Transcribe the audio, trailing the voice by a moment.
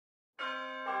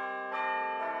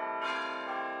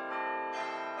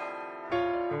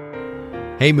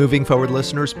Hey, Moving Forward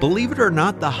listeners, believe it or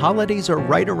not, the holidays are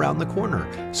right around the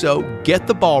corner. So get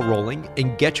the ball rolling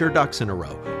and get your ducks in a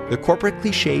row. The Corporate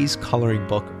Cliches coloring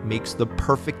book makes the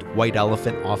perfect white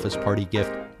elephant office party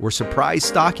gift or surprise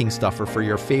stocking stuffer for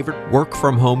your favorite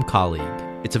work-from-home colleague.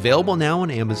 It's available now on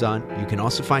Amazon. You can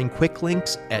also find quick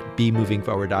links at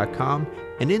bemovingforward.com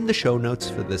and in the show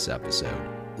notes for this episode.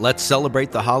 Let's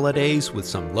celebrate the holidays with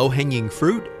some low-hanging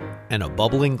fruit and a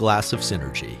bubbling glass of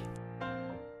synergy.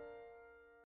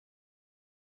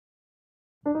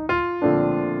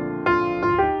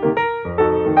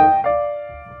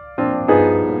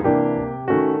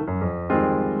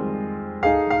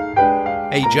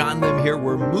 Hey, John Lim here.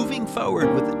 We're moving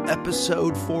forward with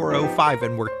episode 405,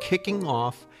 and we're kicking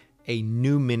off a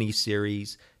new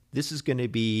mini-series. This is going to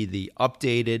be the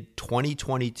updated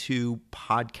 2022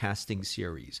 podcasting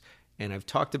series. And I've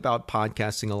talked about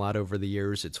podcasting a lot over the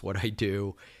years. It's what I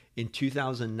do. In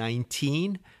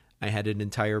 2019, I had an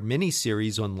entire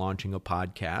mini-series on launching a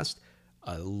podcast,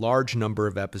 a large number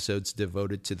of episodes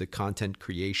devoted to the content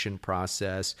creation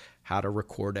process, how to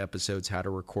record episodes, how to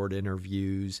record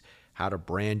interviews, how to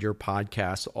brand your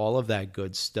podcast, all of that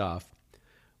good stuff.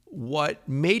 What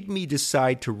made me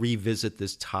decide to revisit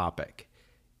this topic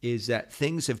is that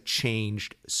things have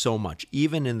changed so much,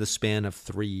 even in the span of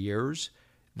 3 years,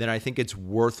 that I think it's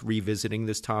worth revisiting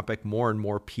this topic. More and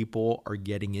more people are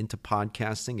getting into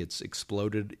podcasting. It's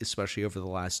exploded, especially over the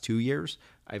last 2 years.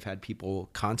 I've had people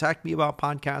contact me about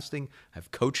podcasting. I've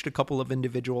coached a couple of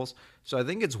individuals. So I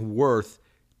think it's worth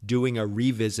doing a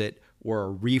revisit or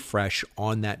a refresh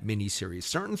on that mini-series.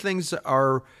 Certain things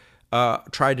are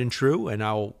tried and true, and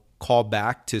I'll call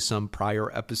back to some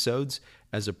prior episodes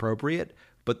as appropriate,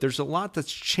 but there's a lot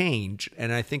that's changed,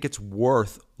 and I think it's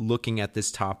worth looking at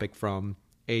this topic from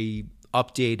a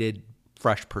updated,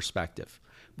 fresh perspective.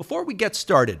 Before we get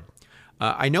started,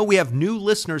 I know we have new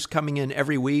listeners coming in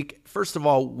every week. First of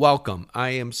all, welcome. I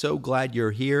am so glad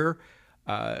you're here.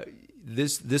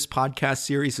 This podcast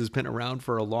series has been around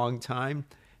for a long time.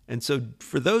 And so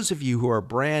for those of you who are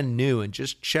brand new and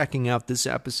just checking out this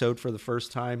episode for the first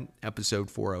time,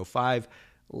 episode 405,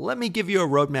 let me give you a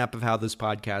roadmap of how this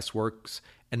podcast works.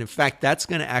 And in fact, that's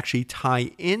going to actually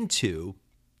tie into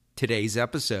today's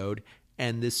episode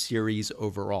and this series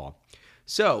overall.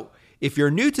 So if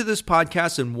you're new to this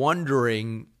podcast and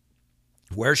wondering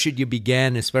where should you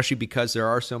begin, especially because there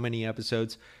are so many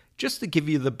episodes, just to give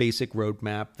you the basic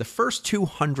roadmap, the first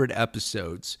 200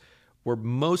 episodes were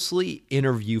mostly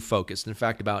interview focused. In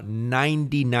fact, about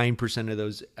 99% of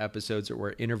those episodes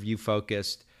were interview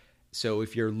focused. So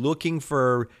if you're looking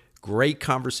for great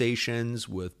conversations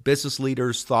with business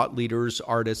leaders, thought leaders,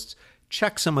 artists,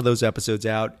 check some of those episodes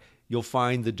out. You'll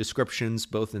find the descriptions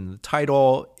both in the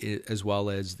title as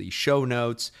well as the show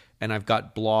notes. And I've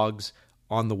got blogs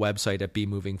on the website at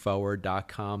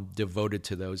bemovingforward.com devoted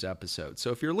to those episodes. So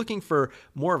if you're looking for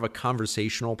more of a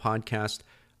conversational podcast,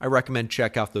 I recommend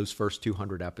check out those first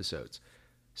 200 episodes.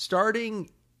 Starting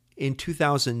in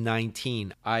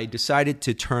 2019, I decided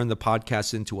to turn the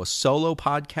podcast into a solo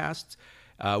podcast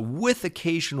with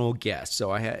occasional guests. So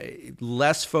I had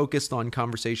less focused on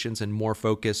conversations and more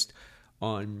focused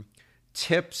on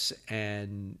tips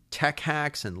and tech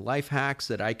hacks and life hacks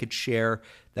that I could share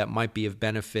that might be of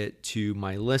benefit to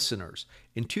my listeners.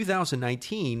 In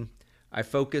 2019, I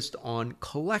focused on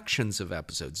collections of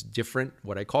episodes, different,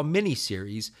 what I call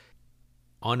mini-series,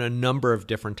 on a number of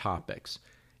different topics.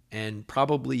 And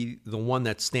probably the one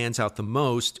that stands out the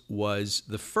most was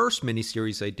the first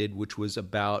mini-series I did, which was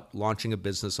about launching a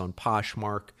business on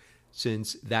Poshmark,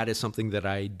 since that is something that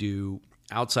I do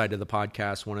outside of the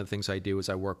podcast. One of the things I do is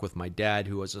I work with my dad,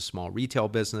 who has a small retail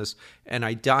business, and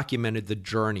I documented the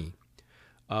journey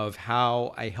of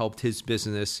how I helped his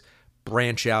business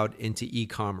branch out into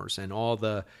e-commerce and all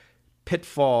the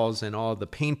pitfalls and all the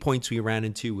pain points we ran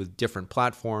into with different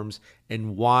platforms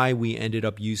and why we ended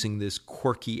up using this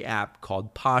quirky app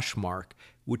called Poshmark,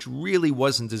 which really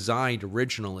wasn't designed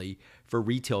originally for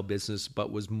retail business,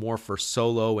 but was more for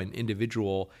solo and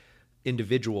individuals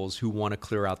who want to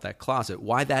clear out that closet.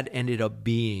 Why that ended up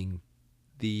being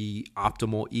the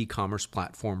optimal e-commerce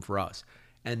platform for us.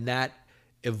 And that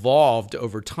evolved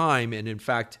over time. And in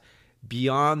fact,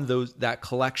 beyond that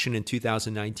collection in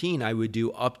 2019, I would do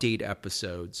update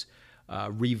episodes,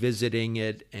 revisiting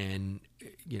it and,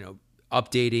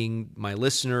 updating my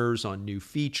listeners on new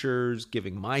features,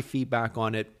 giving my feedback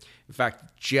on it. In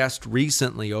fact, just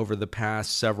recently, over the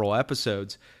past several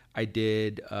episodes, I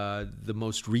did the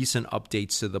most recent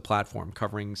updates to the platform,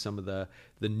 covering some of the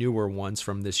newer ones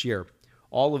from this year.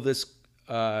 All of this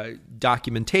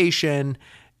documentation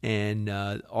and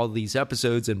all these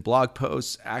episodes and blog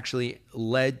posts actually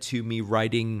led to me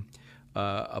writing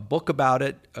a book about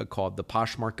it called The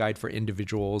Poshmark Guide for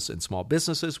Individuals and Small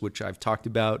Businesses, which I've talked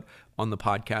about on the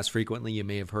podcast frequently. You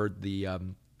may have heard the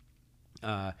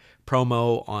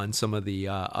promo on some of the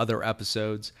other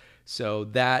episodes. So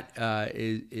that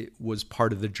it was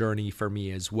part of the journey for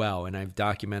me as well. And I've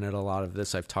documented a lot of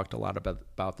this. I've talked a lot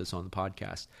about this on the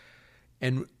podcast.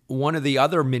 And one of the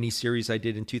other mini-series I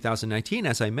did in 2019,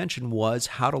 as I mentioned, was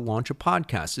how to launch a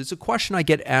podcast. It's a question I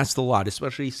get asked a lot,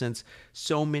 especially since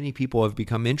so many people have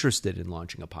become interested in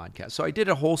launching a podcast. So I did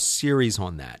a whole series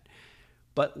on that.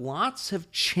 But lots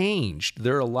have changed.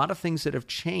 There are a lot of things that have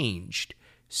changed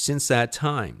since that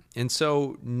time. And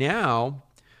so now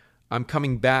I'm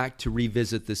coming back to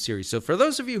revisit this series. So for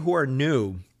those of you who are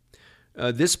new,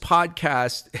 this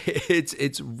podcast,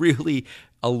 it's really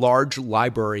a large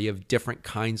library of different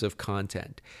kinds of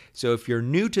content. So if you're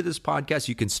new to this podcast,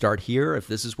 you can start here if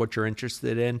this is what you're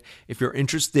interested in. If you're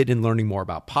interested in learning more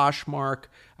about Poshmark,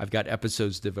 I've got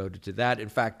episodes devoted to that. In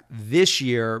fact, this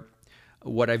year,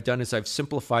 what I've done is I've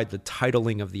simplified the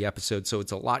titling of the episode so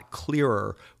it's a lot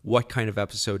clearer what kind of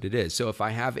episode it is. So if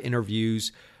I have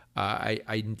interviews,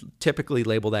 I typically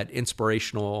label that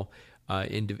inspirational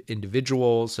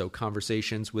individuals, so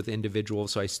conversations with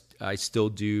individuals. So I still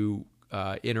do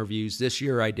interviews. This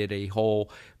year I did a whole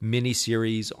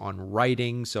mini-series on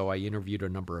writing, so I interviewed a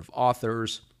number of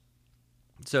authors.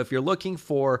 So if you're looking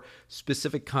for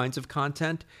specific kinds of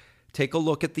content, take a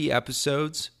look at the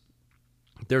episodes.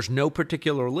 There's no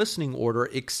particular listening order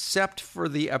except for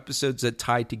the episodes that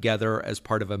tie together as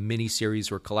part of a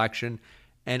mini-series or collection.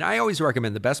 And I always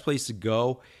recommend the best place to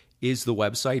go is the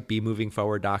website,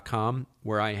 bemovingforward.com,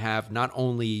 where I have not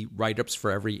only write-ups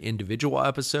for every individual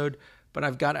episode, but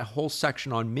I've got a whole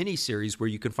section on mini-series where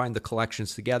you can find the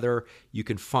collections together. You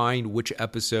can find which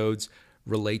episodes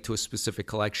relate to a specific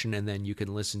collection, and then you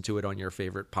can listen to it on your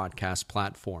favorite podcast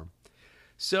platform.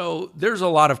 So there's a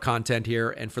lot of content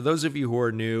here, and for those of you who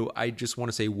are new, I just want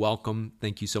to say welcome.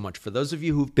 Thank you so much. For those of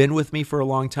you who've been with me for a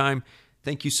long time,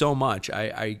 thank you so much.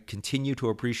 I continue to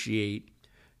appreciate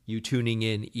you tuning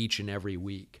in each and every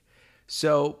week.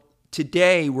 So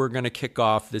today we're going to kick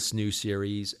off this new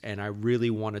series, and I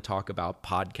really want to talk about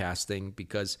podcasting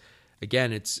because,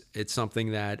 again, it's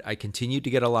something that I continue to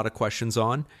get a lot of questions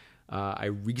on. I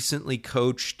recently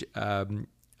coached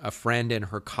a friend and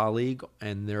her colleague,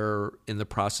 and they're in the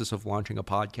process of launching a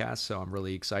podcast, so I'm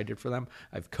really excited for them.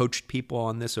 I've coached people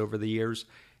on this over the years,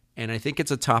 and I think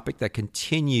it's a topic that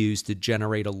continues to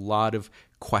generate a lot of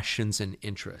questions and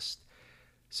interest.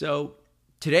 So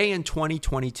today in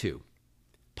 2022,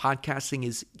 podcasting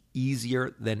is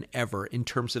easier than ever in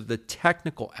terms of the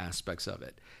technical aspects of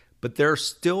it. But there are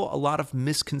still a lot of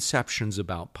misconceptions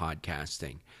about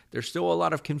podcasting. There's still a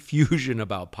lot of confusion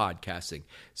about podcasting.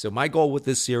 So my goal with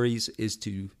this series is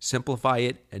to simplify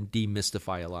it and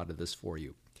demystify a lot of this for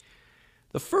you.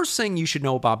 The first thing you should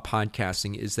know about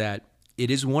podcasting is that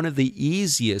it is one of the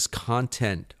easiest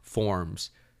content forms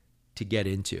to get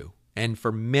into. And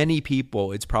for many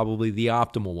people, it's probably the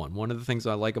optimal one. One of the things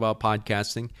I like about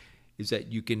podcasting is that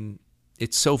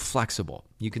it's so flexible.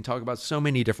 You can talk about so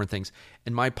many different things.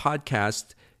 And my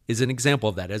podcast is an example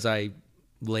of that. As I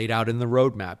laid out in the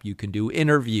roadmap, you can do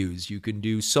interviews, you can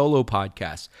do solo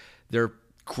podcasts. There are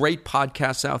great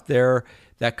podcasts out there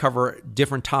that cover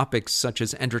different topics such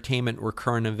as entertainment or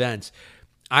current events.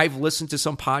 I've listened to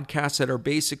some podcasts that are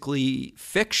basically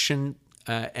fiction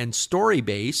and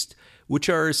story-based, which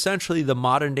are essentially the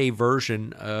modern-day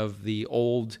version of the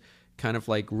old kind of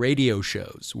like radio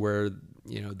shows where,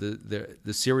 you know,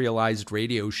 the serialized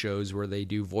radio shows where they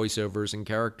do voiceovers and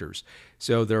characters.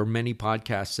 So there are many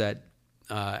podcasts that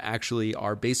actually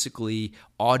are basically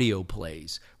audio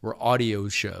plays or audio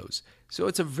shows. So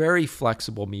it's a very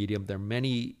flexible medium. There are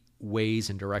many ways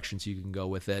and directions you can go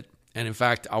with it. And in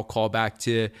fact, I'll call back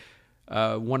to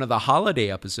one of the holiday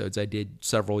episodes I did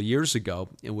several years ago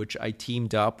in which I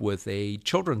teamed up with a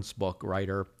children's book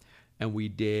writer, and we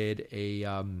did a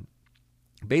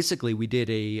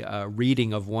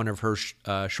reading of one of her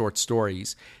short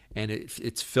stories, and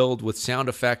it's filled with sound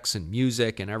effects and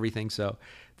music and everything. So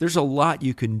there's a lot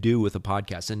you can do with a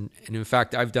podcast. And in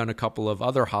fact, I've done a couple of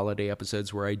other holiday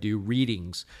episodes where I do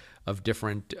readings of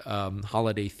different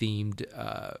holiday-themed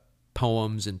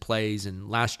poems and plays. And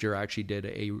last year I actually did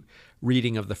a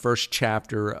reading of the first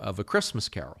chapter of A Christmas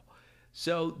Carol.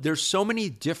 So there's so many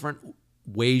different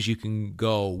ways you can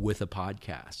go with a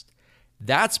podcast.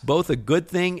 That's both a good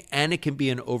thing and it can be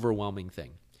an overwhelming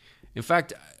thing. In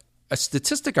fact, a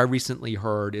statistic I recently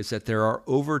heard is that there are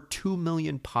over 2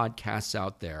 million podcasts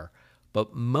out there,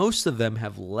 but most of them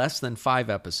have less than 5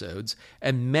 episodes,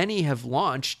 and many have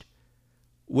launched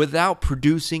without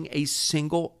producing a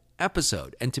single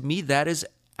episode. And to me, that is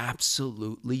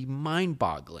absolutely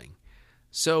mind-boggling.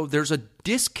 So there's a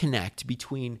disconnect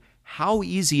between how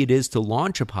easy it is to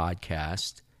launch a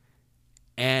podcast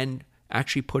and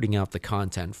actually putting out the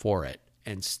content for it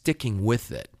and sticking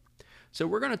with it. So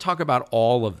we're going to talk about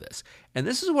all of this. And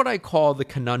this is what I call the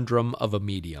conundrum of a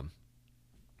medium.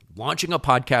 Launching a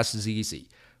podcast is easy.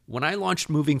 When I launched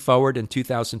Moving Forward in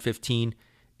 2015,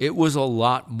 it was a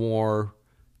lot more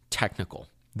technical.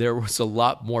 There was a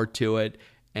lot more to it.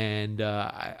 And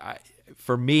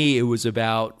for me, it was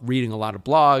about reading a lot of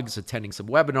blogs, attending some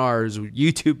webinars,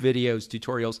 YouTube videos,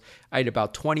 tutorials. I had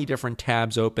about 20 different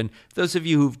tabs open. Those of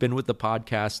you who've been with the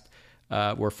podcast,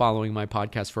 were following my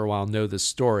podcast for a while, know this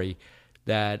story,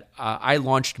 that I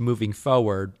launched Moving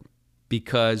Forward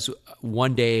because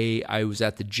one day I was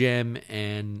at the gym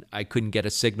and I couldn't get a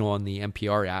signal on the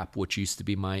NPR app, which used to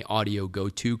be my audio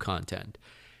go-to content.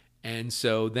 And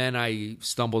so then I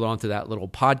stumbled onto that little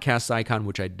podcast icon,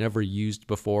 which I'd never used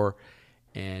before,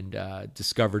 and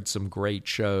discovered some great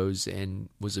shows and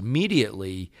was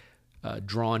immediately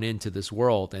drawn into this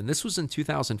world. And this was in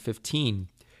 2015,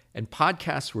 and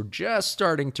podcasts were just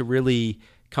starting to really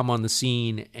come on the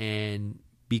scene and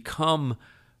become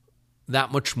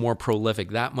that much more prolific,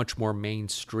 that much more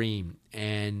mainstream.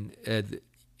 And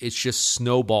it's just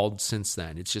snowballed since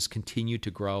then. It's just continued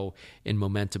to grow in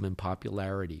momentum and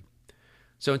popularity.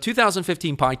 So in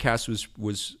 2015, podcast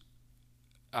was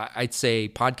I'd say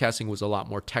podcasting was a lot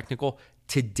more technical.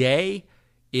 Today,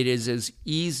 it is as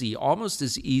easy, almost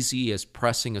as easy as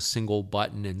pressing a single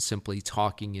button and simply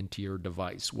talking into your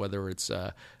device, whether it's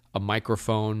a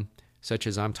microphone, such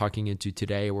as I'm talking into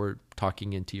today, or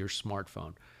talking into your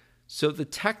smartphone. So the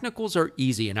technicals are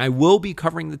easy, and I will be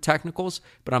covering the technicals,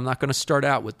 but I'm not going to start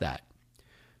out with that.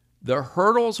 The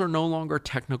hurdles are no longer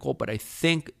technical, but I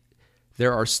think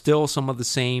there are still some of the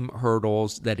same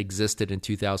hurdles that existed in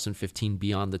 2015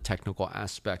 beyond the technical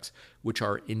aspects, which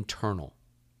are internal.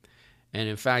 And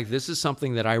in fact, this is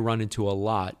something that I run into a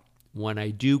lot when I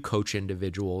do coach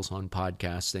individuals on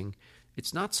podcasting.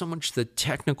 It's not so much the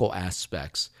technical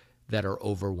aspects that are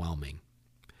overwhelming.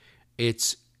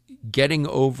 It's getting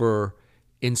over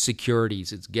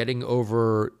insecurities. It's getting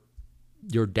over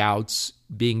your doubts,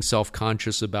 being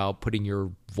self-conscious about putting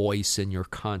your voice and your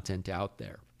content out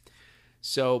there.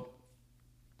 So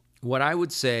what I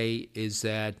would say is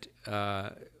that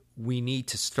we need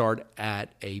to start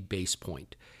at a base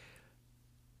point.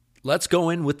 Let's go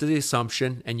in with the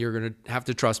assumption, and you're going to have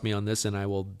to trust me on this, and I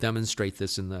will demonstrate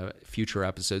this in the future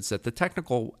episodes, that the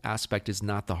technical aspect is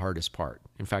not the hardest part.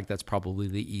 In fact, that's probably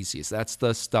the easiest. That's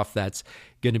the stuff that's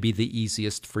going to be the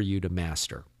easiest for you to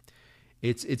master.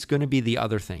 It's going to be the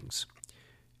other things.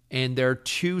 And there are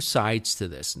two sides to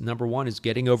this. Number one is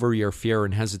getting over your fear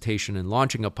and hesitation in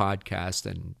launching a podcast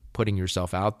and putting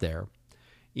yourself out there,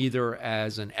 either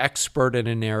as an expert in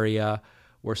an area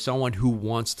or someone who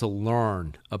wants to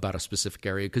learn about a specific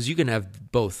area, because you can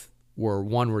have both, or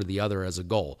one or the other as a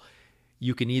goal.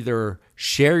 You can either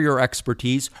share your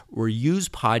expertise or use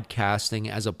podcasting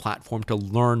as a platform to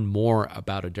learn more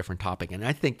about a different topic. And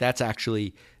I think that's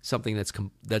actually something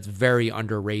that's very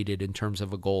underrated in terms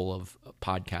of a goal of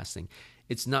podcasting.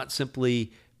 It's not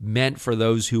simply meant for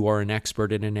those who are an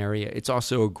expert in an area. It's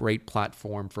also a great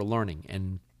platform for learning.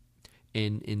 And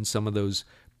in some of those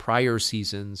prior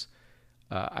seasons,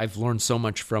 I've learned so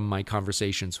much from my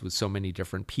conversations with so many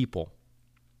different people.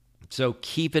 So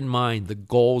keep in mind, the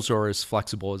goals are as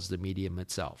flexible as the medium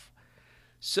itself.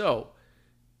 So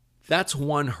that's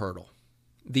one hurdle.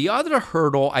 The other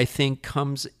hurdle, I think,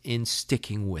 comes in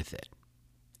sticking with it.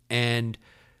 And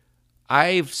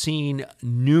I've seen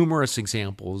numerous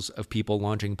examples of people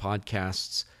launching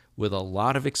podcasts with a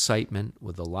lot of excitement,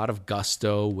 with a lot of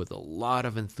gusto, with a lot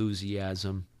of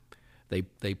enthusiasm.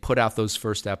 They put out those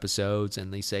first episodes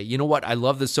and they say, you know what, I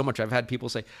love this so much. I've had people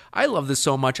say, I love this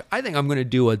so much, I think I'm going to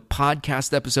do a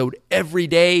podcast episode every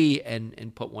day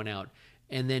and put one out.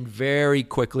 And then very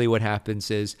quickly what happens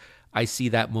is I see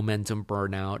that momentum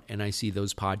burn out and I see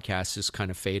those podcasts just kind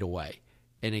of fade away.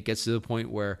 And it gets to the point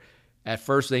where at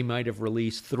first they might have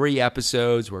released 3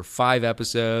 episodes or 5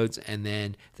 episodes, and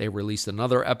then they released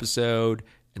another episode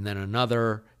and then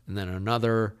another and then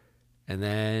another. And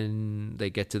then they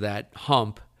get to that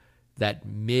hump, that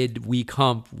mid-week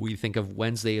hump. We think of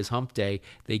Wednesday as hump day.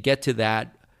 They get to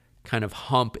that kind of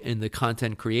hump in the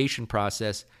content creation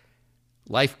process.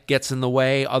 Life gets in the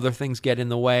way. Other things get in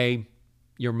the way.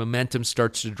 Your momentum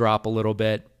starts to drop a little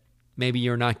bit. Maybe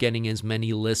you're not getting as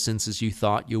many listens as you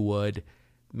thought you would.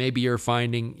 Maybe you're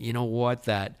finding, you know what,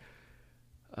 that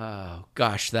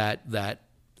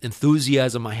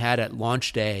enthusiasm I had at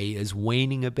launch day is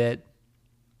waning a bit.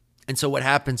 And so what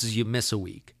happens is you miss a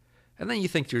week. And then you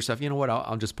think to yourself, you know what,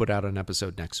 I'll just put out an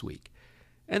episode next week.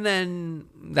 And then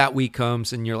that week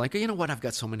comes and you're like, you know what, I've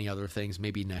got so many other things,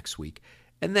 maybe next week.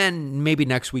 And then maybe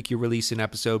next week you release an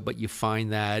episode, but you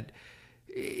find that,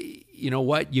 you know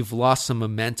what, you've lost some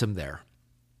momentum there.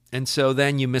 And so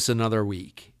then you miss another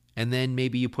week. And then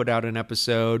maybe you put out an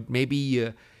episode, maybe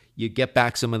you get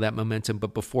back some of that momentum,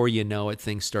 but before you know it,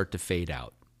 things start to fade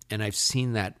out. And I've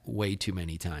seen that way too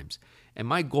many times. And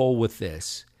my goal with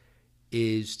this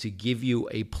is to give you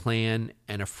a plan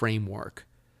and a framework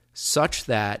such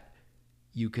that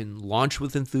you can launch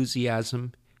with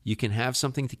enthusiasm, you can have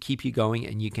something to keep you going,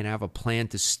 and you can have a plan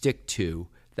to stick to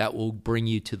that will bring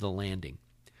you to the landing.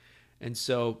 And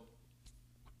so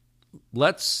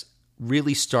let's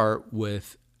really start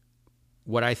with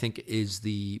what I think is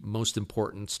the most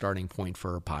important starting point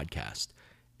for a podcast.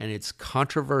 And it's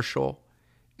controversial.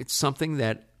 It's something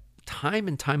that time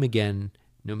and time again,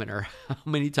 no matter how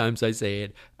many times I say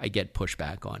it, I get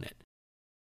pushback on it.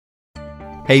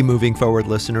 Hey, Moving Forward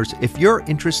listeners, if you're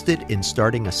interested in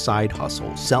starting a side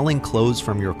hustle, selling clothes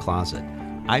from your closet,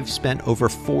 I've spent over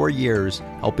 4 years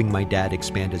helping my dad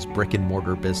expand his brick and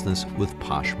mortar business with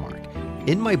Poshmark.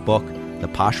 In my book, The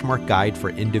Poshmark Guide for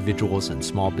Individuals and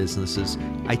Small Businesses,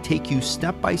 I take you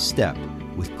step by step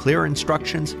with clear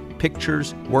instructions,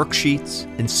 pictures, worksheets,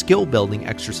 and skill-building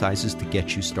exercises to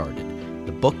get you started.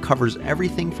 The book covers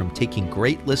everything from taking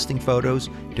great listing photos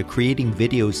to creating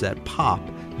videos that pop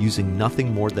using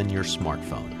nothing more than your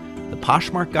smartphone. The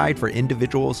Poshmark Guide for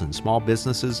Individuals and Small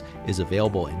Businesses is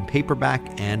available in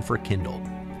paperback and for Kindle.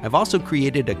 I've also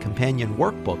created a companion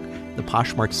workbook, the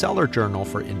Poshmark Seller Journal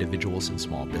for Individuals and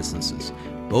Small Businesses.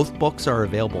 Both books are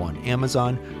available on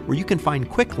Amazon, where you can find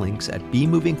quick links at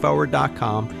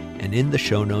bemovingforward.com and in the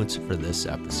show notes for this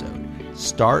episode.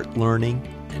 Start learning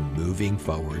and moving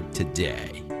forward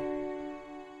today.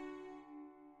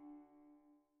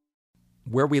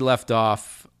 Where we left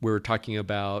off, we were talking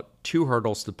about 2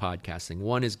 hurdles to podcasting.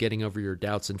 One is getting over your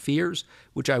doubts and fears,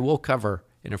 which I will cover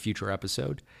in a future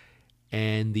episode.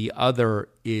 And the other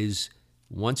is,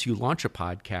 once you launch a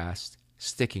podcast,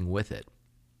 sticking with it.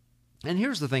 And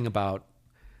here's the thing about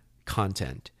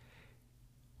content.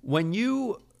 When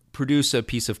you produce a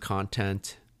piece of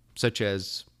content, such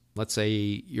as, let's say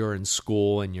you're in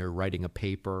school and you're writing a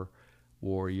paper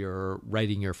or you're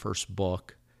writing your first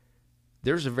book,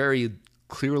 there's a very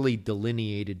clearly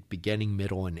delineated beginning,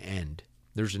 middle, and end.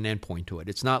 There's an end point to it.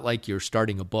 It's not like you're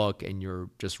starting a book and you're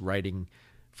just writing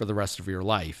for the rest of your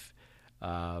life.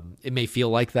 It may feel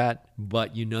like that,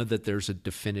 but you know that there's a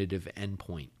definitive end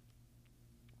point.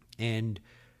 And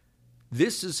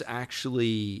this is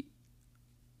actually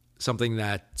something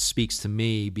that speaks to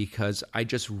me because I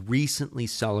just recently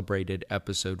celebrated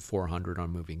episode 400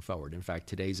 on Moving Forward. In fact,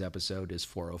 today's episode is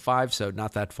 405, so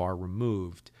not that far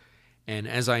removed. And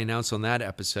as I announced on that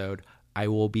episode, I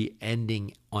will be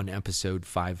ending on episode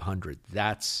 500.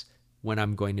 That's when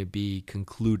I'm going to be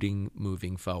concluding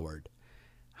Moving Forward.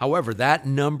 However, that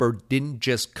number didn't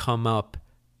just come up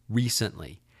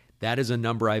recently. That is a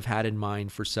number I've had in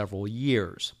mind for several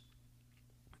years.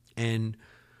 And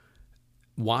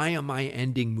why am I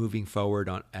ending Moving Forward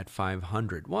at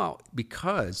 500? Well,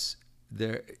 because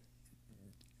the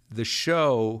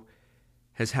show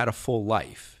has had a full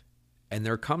life. And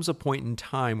there comes a point in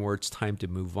time where it's time to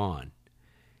move on.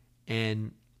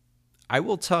 And I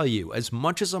will tell you, as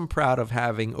much as I'm proud of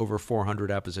having over 400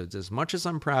 episodes, as much as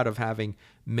I'm proud of having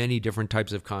many different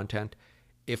types of content,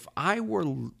 if I were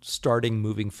starting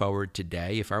Moving Forward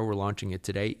today, if I were launching it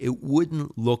today, it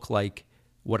wouldn't look like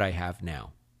what I have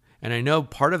now. And I know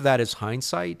part of that is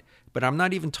hindsight, but I'm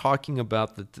not even talking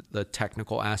about the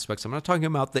technical aspects. I'm not talking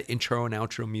about the intro and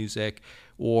outro music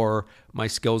or my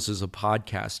skills as a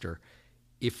podcaster.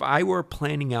 If I were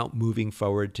planning out Moving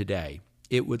Forward today,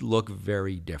 it would look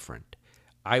very different.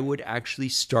 I would actually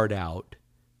start out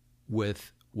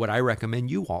with what I recommend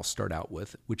you all start out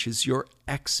with, which is your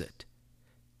exit.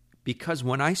 Because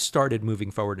when I started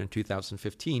Moving Forward in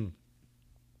 2015,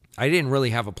 I didn't really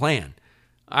have a plan.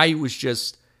 I was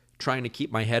just trying to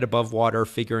keep my head above water,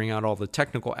 figuring out all the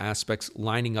technical aspects,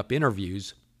 lining up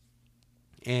interviews.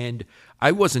 And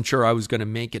I wasn't sure I was going to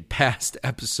make it past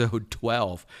episode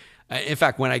 12. In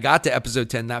fact, when I got to episode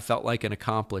 10, that felt like an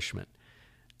accomplishment.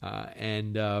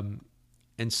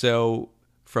 And so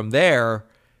from there,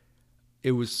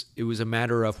 it was a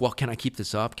matter of, well, can I keep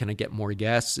this up? Can I get more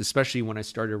guests? Especially when I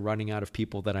started running out of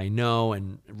people that I know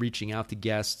and reaching out to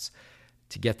guests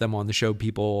to get them on the show,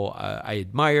 people I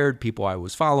admired, people I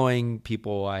was following,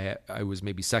 people I was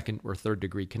maybe second or third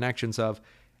degree connections of.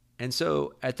 And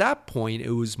so at that point,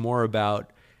 it was more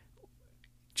about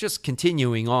just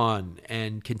continuing on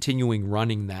and continuing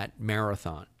running that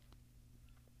marathon.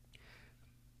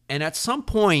 And at some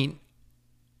point,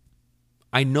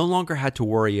 I no longer had to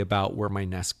worry about where my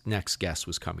next guest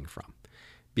was coming from,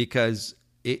 because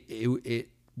it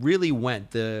really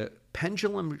went. The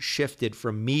pendulum shifted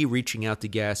from me reaching out to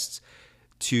guests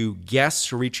to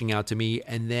guests reaching out to me,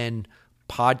 and then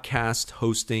podcast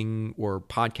hosting or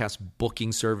podcast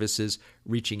booking services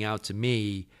reaching out to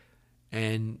me.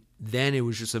 And then it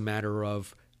was just a matter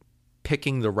of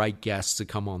picking the right guests to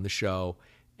come on the show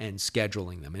and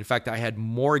scheduling them. In fact, I had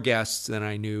more guests than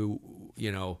I knew,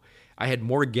 I had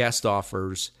more guest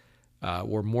offers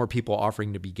or more people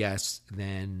offering to be guests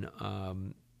than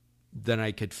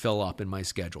I could fill up in my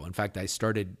schedule. In fact,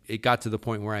 it got to the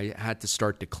point where I had to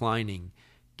start declining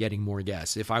getting more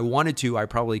guests. If I wanted to, I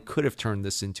probably could have turned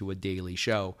this into a daily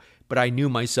show, but I knew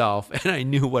myself and I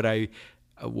knew what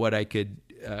I could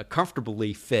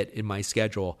comfortably fit in my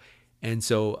schedule. And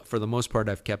so for the most part,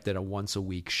 I've kept it a once a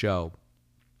week show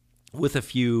with a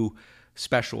few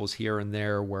specials here and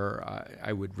there where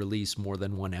I would release more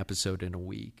than one episode in a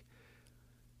week.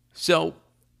 So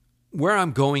where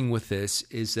I'm going with this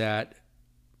is that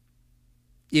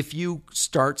if you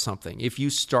start something, if you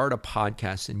start a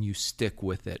podcast and you stick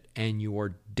with it and you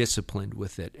are disciplined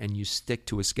with it and you stick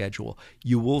to a schedule,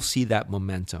 you will see that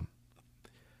momentum.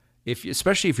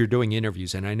 Especially if you're doing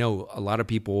interviews, and I know a lot of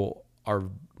people are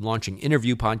launching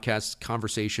interview podcasts.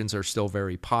 Conversations are still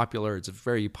very popular. It's a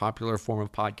very popular form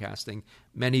of podcasting.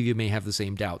 Many of you may have the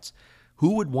same doubts.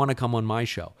 Who would want to come on my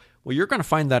show? Well, you're going to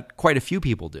find that quite a few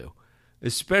people do,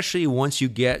 especially once you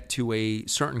get to a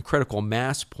certain critical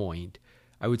mass point.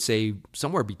 I would say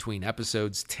somewhere between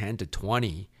episodes 10 to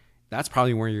 20, that's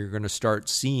probably where you're going to start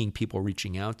seeing people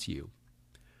reaching out to you.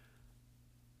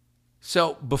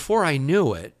 So before I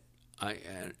knew it, I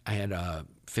had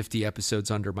 50 episodes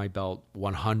under my belt,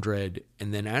 100.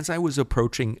 And then as I was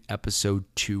approaching episode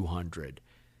 200,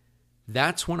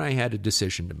 that's when I had a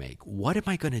decision to make. What am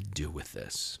I going to do with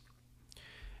this?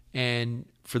 And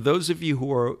for those of you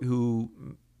who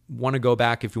want to go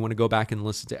back, if you want to go back and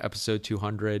listen to episode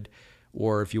 200,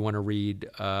 or if you want to read,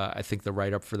 I think the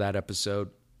write-up for that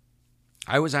episode,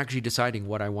 I was actually deciding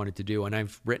what I wanted to do, and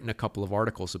I've written a couple of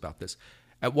articles about this.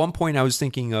 At one point, I was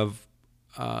thinking of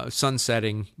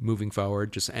sunsetting, moving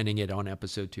forward, just ending it on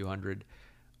episode 200.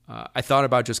 I thought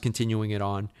about just continuing it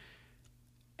on,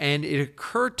 and it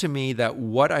occurred to me that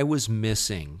what I was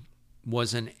missing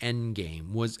was an end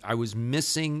game. I was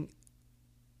missing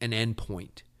an end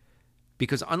point,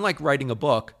 because unlike writing a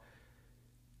book,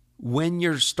 when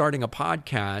you're starting a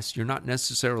podcast, you're not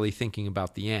necessarily thinking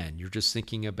about the end. You're just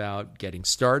thinking about getting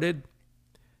started,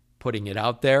 putting it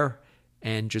out there,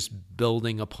 and just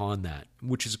building upon that,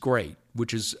 which is great,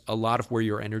 which is a lot of where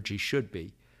your energy should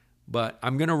be. But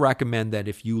I'm going to recommend that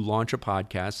if you launch a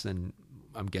podcast, and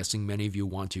I'm guessing many of you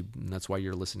want to, and that's why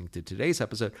you're listening to today's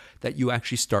episode, that you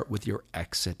actually start with your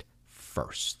exit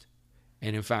first.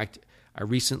 And in fact,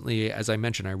 as I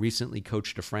mentioned, I recently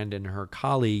coached a friend and her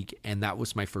colleague, and that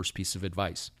was my first piece of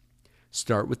advice.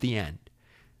 Start with the end.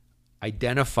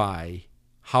 Identify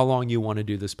how long you want to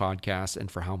do this podcast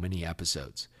and for how many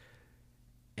episodes.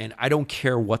 And I don't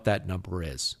care what that number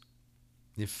is.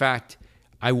 In fact,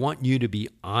 I want you to be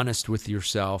honest with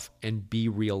yourself and be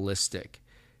realistic.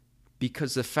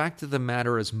 Because the fact of the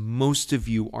matter is, most of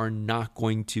you are not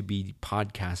going to be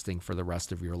podcasting for the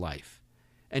rest of your life.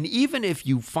 And even if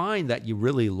you find that you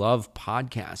really love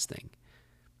podcasting,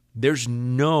 there's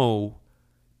no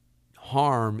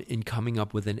harm in coming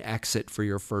up with an exit for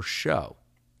your first show.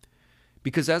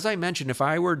 Because as I mentioned, if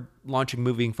I were launching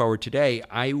Moving Forward today,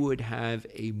 I would have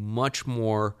a much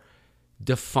more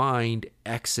defined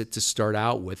exit to start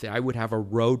out with. I would have a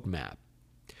roadmap.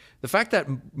 The fact that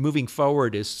Moving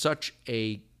Forward is such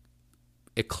a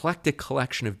eclectic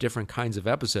collection of different kinds of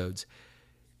episodes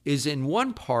is in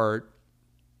one part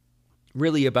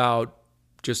really about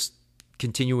just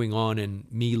continuing on and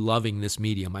me loving this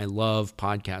medium. I love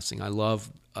podcasting.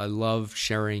 I love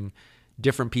sharing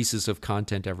different pieces of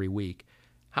content every week.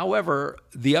 However,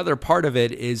 the other part of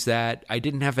it is that I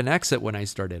didn't have an exit when I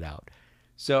started out.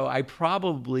 So I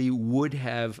probably would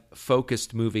have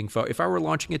focused Moving Forward. If I were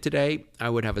launching it today, I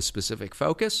would have a specific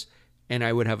focus and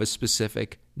I would have a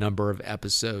specific number of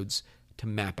episodes to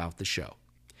map out the show.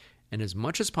 And as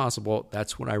much as possible,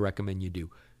 that's what I recommend you do.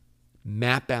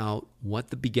 Map out what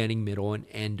the beginning, middle, and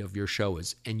end of your show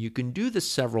is. And you can do this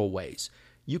several ways.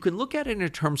 You can look at it in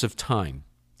terms of time.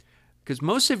 Because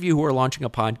most of you who are launching a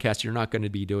podcast, you're not going to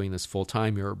be doing this full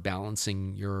time. You're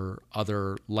balancing your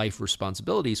other life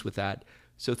responsibilities with that.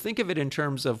 So think of it in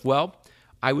terms of, well,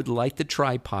 I would like to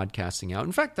try podcasting out.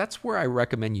 In fact, that's where I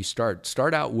recommend you start.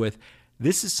 Start out with,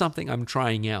 this is something I'm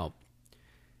trying out.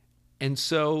 And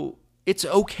so it's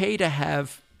okay to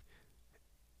have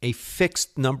a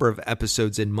fixed number of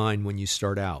episodes in mind when you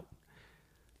start out.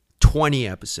 20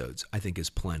 episodes, I think, is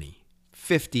plenty.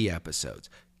 50 episodes.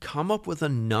 Come up with a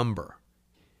number.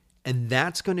 And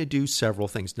that's going to do several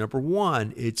things. Number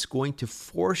one, it's going to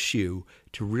force you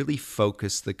to really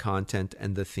focus the content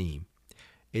and the theme.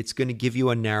 It's going to give you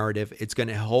a narrative. It's going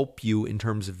to help you in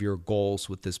terms of your goals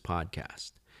with this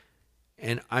podcast.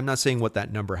 And I'm not saying what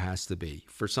that number has to be.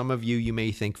 For some of you, you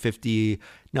may think 50.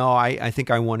 No, I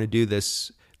think I want to do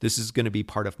this. This is going to be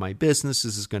part of my business.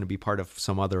 This is going to be part of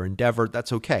some other endeavor.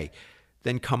 That's okay.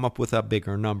 Then come up with a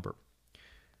bigger number.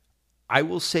 I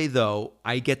will say, though,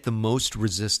 I get the most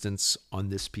resistance on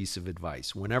this piece of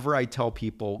advice. Whenever I tell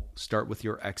people start with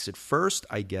your exit first,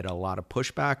 I get a lot of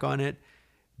pushback on it.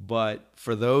 But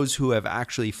for those who have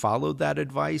actually followed that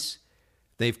advice,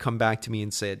 they've come back to me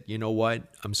and said, you know what?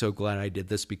 I'm so glad I did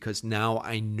this because now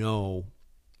I know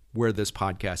where this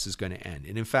podcast is going to end.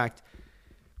 And in fact,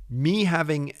 me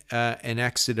having an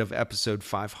exit of episode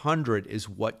 500 is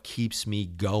what keeps me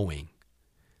going.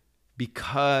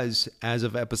 Because as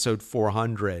of episode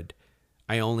 400,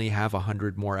 I only have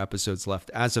 100 more episodes left.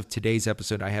 As of today's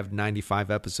episode, I have 95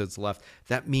 episodes left.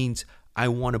 That means I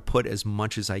want to put as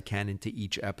much as I can into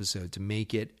each episode to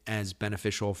make it as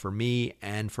beneficial for me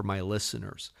and for my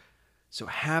listeners. So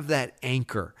have that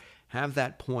anchor, have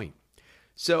that point.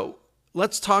 So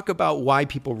let's talk about why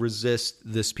people resist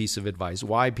this piece of advice,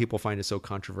 why people find it so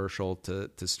controversial to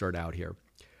start out here.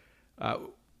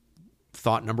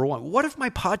 Thought number one, what if my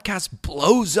podcast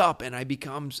blows up and I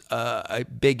become a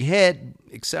big hit,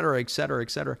 et cetera, et cetera, et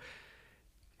cetera?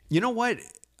 You know what?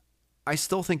 I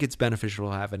still think it's beneficial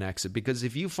to have an exit because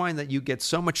if you find that you get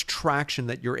so much traction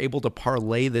that you're able to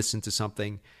parlay this into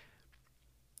something,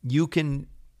 you can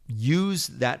use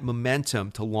that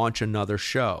momentum to launch another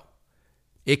show.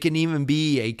 It can even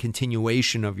be a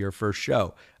continuation of your first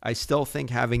show. I still think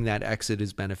having that exit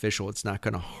is beneficial. It's not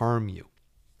going to harm you.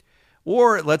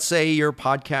 Or let's say your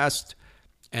podcast,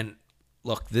 and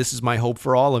look, this is my hope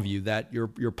for all of you, that your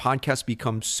podcast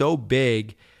becomes so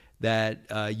big that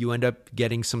you end up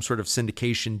getting some sort of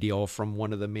syndication deal from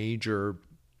one of the major,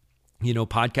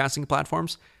 podcasting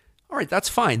platforms. All right, that's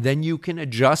fine. Then you can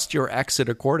adjust your exit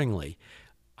accordingly.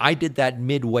 I did that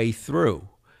midway through.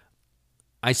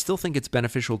 I still think it's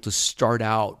beneficial to start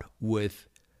out with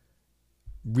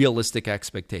realistic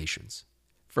expectations.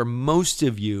 For most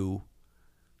of you,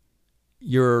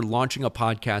 you're launching a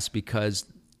podcast because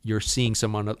you're seeing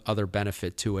some other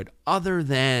benefit to it other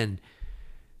than,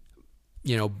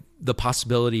 the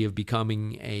possibility of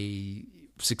becoming a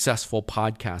successful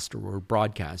podcaster or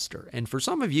broadcaster. And for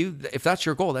some of you, if that's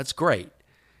your goal, that's great.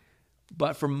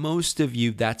 But for most of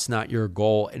you, that's not your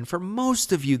goal. And for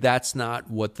most of you, that's not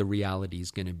what the reality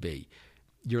is going to be.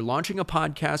 You're launching a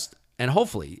podcast, and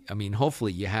hopefully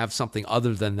you have something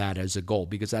other than that as a goal,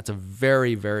 because that's a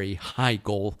very, very high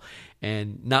goal,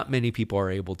 and not many people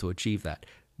are able to achieve that.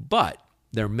 But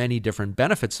there are many different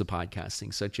benefits to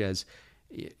podcasting, such as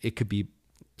it could be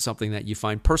something that you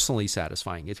find personally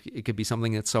satisfying. It could be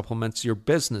something that supplements your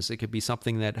business. It could be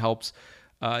something that helps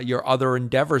your other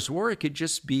endeavors, or it could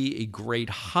just be a great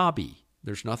hobby.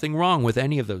 There's nothing wrong with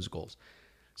any of those goals.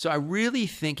 So I really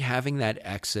think having that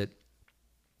exit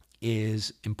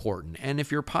is important. And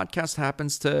if your podcast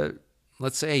happens to,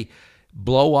 let's say,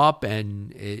 blow up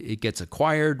and it gets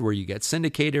acquired, where you get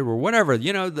syndicated or whatever,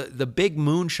 the big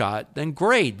moonshot, then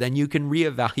great. Then you can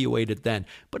reevaluate it then.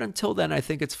 But until then, I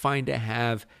think it's fine to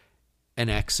have an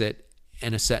exit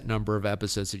and a set number of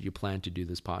episodes that you plan to do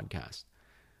this podcast.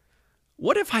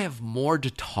 What if I have more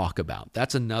to talk about?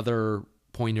 That's another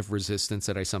point of resistance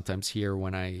that I sometimes hear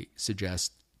when I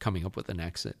suggest coming up with an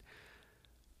exit.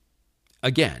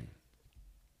 Again,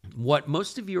 what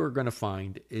most of you are going to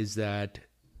find is that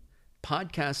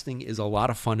podcasting is a lot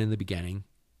of fun in the beginning,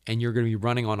 and you're going to be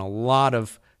running on a lot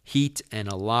of heat and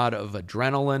a lot of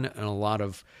adrenaline and a lot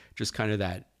of just kind of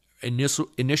that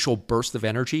initial burst of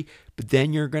energy. But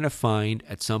then you're going to find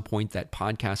at some point that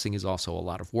podcasting is also a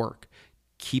lot of work.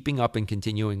 Keeping up and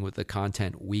continuing with the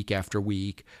content week after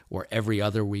week or every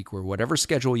other week or whatever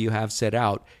schedule you have set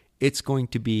out, it's going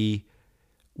to be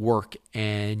work,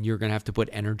 and you're going to have to put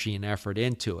energy and effort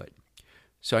into it.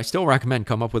 So I still recommend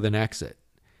come up with an exit.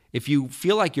 If you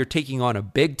feel like you're taking on a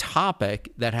big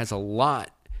topic that has a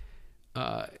lot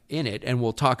in it, and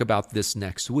we'll talk about this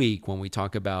next week when we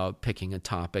talk about picking a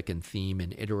topic and theme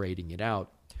and iterating it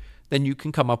out, then you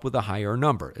can come up with a higher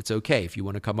number. It's okay if you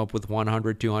want to come up with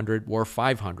 100, 200, or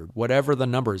 500, whatever the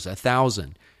number is,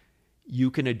 1,000. You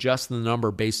can adjust the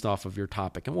number based off of your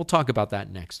topic, and we'll talk about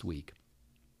that next week.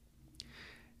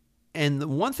 And the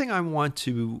one thing I want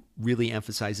to really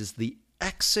emphasize is the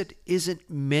exit isn't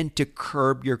meant to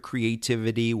curb your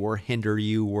creativity or hinder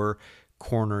you or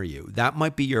corner you. That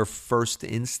might be your first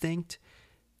instinct.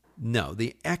 No,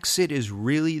 the exit is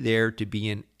really there to be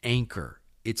an anchor.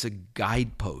 It's a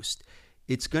guidepost.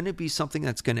 It's going to be something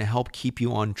that's going to help keep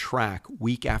you on track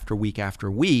week after week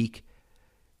after week,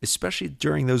 especially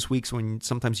during those weeks when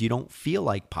sometimes you don't feel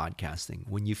like podcasting,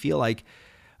 when you feel like,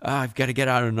 I've got to get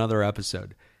out another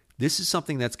episode. This is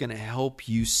something that's going to help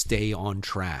you stay on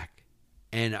track.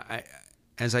 And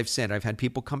as I've said, I've had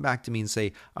people come back to me and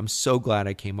say, I'm so glad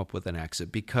I came up with an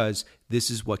exit because this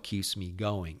is what keeps me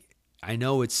going. I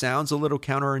know it sounds a little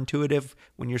counterintuitive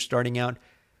when you're starting out,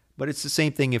 but it's the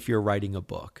same thing if you're writing a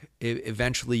book.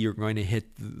 Eventually, you're going to hit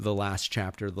the last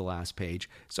chapter, the last page.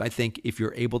 So I think if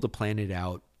you're able to plan it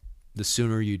out, the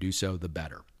sooner you do so, the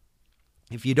better.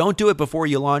 If you don't do it before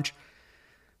you launch,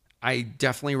 I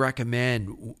definitely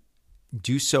recommend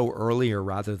do so earlier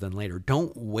rather than later.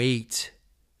 Don't wait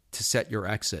to set your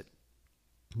exit.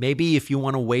 Maybe if you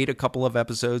want to wait a couple of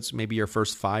episodes, maybe your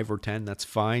first 5 or 10, that's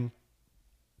fine.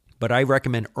 But I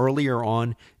recommend earlier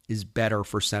on is better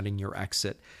for setting your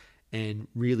exit and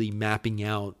really mapping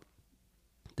out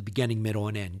the beginning, middle,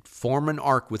 and end. Form an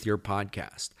arc with your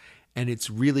podcast, and it's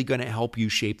really going to help you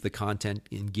shape the content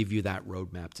and give you that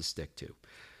roadmap to stick to.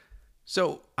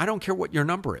 So I don't care what your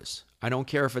number is. I don't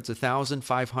care if it's 1,000,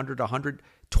 500, 100,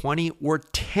 20, or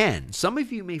 10. Some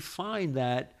of you may find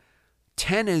that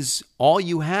 10 is all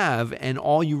you have and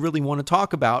all you really want to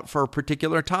talk about for a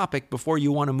particular topic before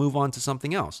you want to move on to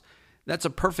something else. That's a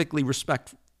perfectly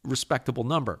respectable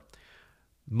number.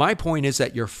 My point is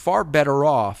that you're far better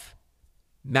off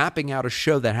mapping out a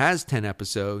show that has 10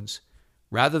 episodes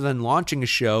rather than launching a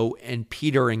show and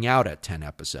petering out at 10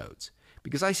 episodes.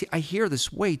 Because I hear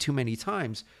this way too many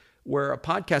times where a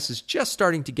podcast is just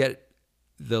starting to get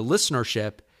the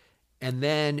listenership and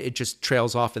then it just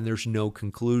trails off and there's no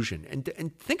conclusion.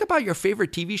 And think about your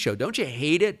favorite TV show. Don't you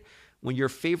hate it when your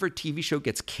favorite TV show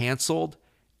gets canceled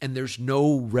and there's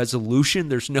no resolution,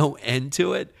 there's no end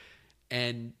to it?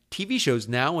 And TV shows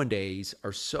nowadays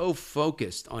are so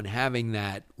focused on having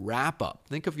that wrap up.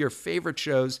 Think of your favorite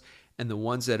shows and the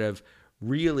ones that have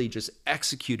really just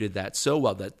executed that so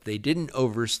well that they didn't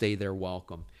overstay their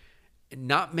welcome.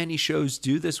 Not many shows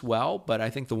do this well, but I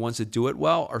think the ones that do it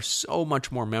well are so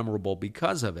much more memorable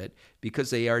because of it,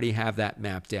 because they already have that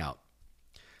mapped out.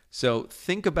 So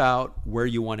think about where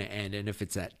you want to end. And if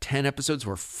it's at 10 episodes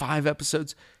or 5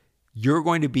 episodes, you're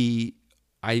going to be,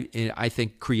 I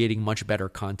think, creating much better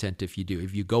content if you do.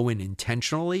 If you go in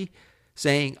intentionally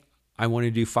saying, I want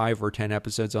to do 5 or 10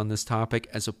 episodes on this topic,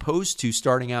 as opposed to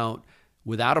starting out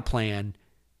without a plan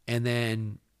and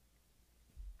then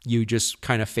you just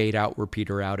kind of fade out or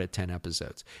peter out at 10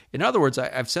 episodes. In other words,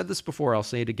 I've said this before, I'll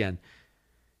say it again.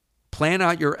 Plan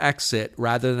out your exit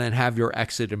rather than have your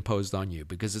exit imposed on you,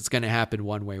 because it's going to happen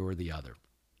one way or the other.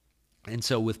 And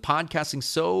so with podcasting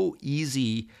so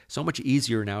easy, so much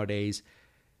easier nowadays,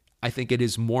 I think it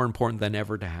is more important than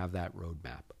ever to have that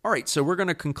roadmap. All right, so we're going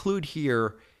to conclude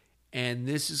here, and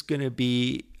this is going to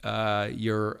be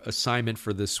your assignment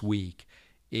for this week,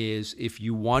 is if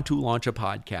you want to launch a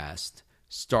podcast,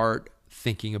 start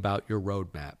thinking about your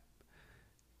roadmap.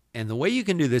 And the way you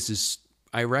can do this is,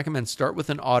 I recommend start with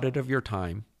an audit of your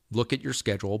time, look at your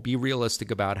schedule, be realistic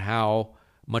about how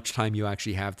much time you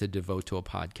actually have to devote to a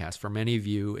podcast. For many of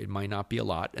you, it might not be a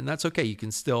lot, and that's okay. You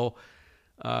can still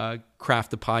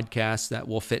craft a podcast that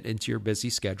will fit into your busy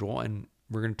schedule, and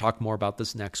we're going to talk more about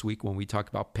this next week when we talk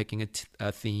about picking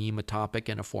a theme, a topic,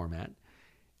 and a format,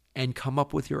 and come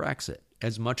up with your exit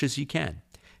as much as you can.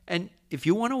 And if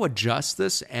you want to adjust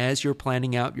this as you're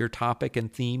planning out your topic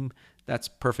and theme, that's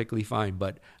perfectly fine.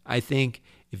 But I think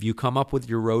if you come up with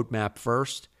your roadmap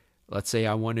first, let's say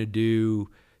I want to do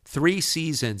 3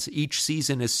 seasons, each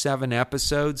season is 7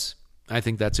 episodes, I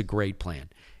think that's a great plan.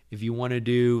 If you want to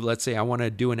do, let's say I want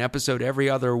to do an episode every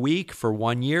other week for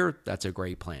 1 year, that's a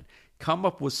great plan. Come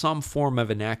up with some form of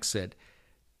an exit,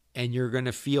 and you're going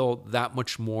to feel that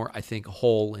much more, I think,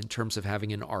 whole in terms of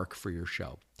having an arc for your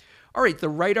show. All right, the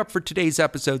write-up for today's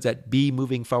episode's at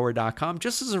bemovingforward.com.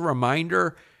 Just as a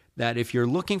reminder that if you're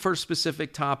looking for a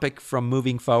specific topic from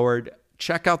Moving Forward,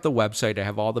 check out the website. I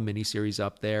have all the miniseries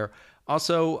up there.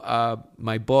 Also,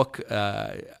 my book,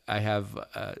 I have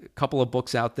a couple of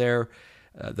books out there,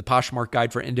 the Poshmark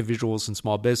Guide for Individuals and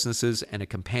Small Businesses and a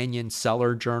companion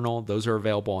seller journal. Those are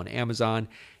available on Amazon.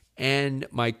 And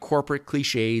my Corporate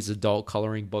Cliches adult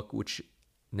coloring book, which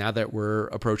now that we're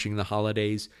approaching the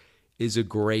holidays, is a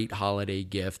great holiday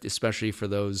gift, especially for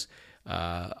those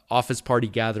office party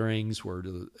gatherings where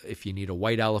if you need a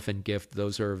white elephant gift,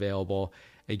 those are available.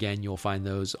 Again, you'll find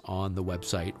those on the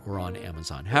website or on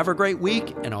Amazon. Have a great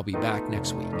week, and I'll be back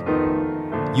next week.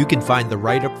 You can find the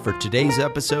write-up for today's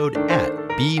episode at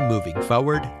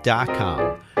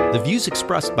bemovingforward.com. The views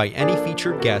expressed by any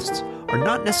featured guests are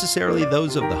not necessarily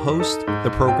those of the host,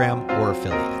 the program, or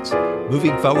affiliates.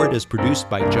 Moving Forward is produced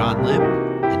by John Lim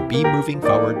and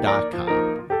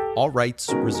bemovingforward.com. All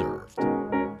rights reserved.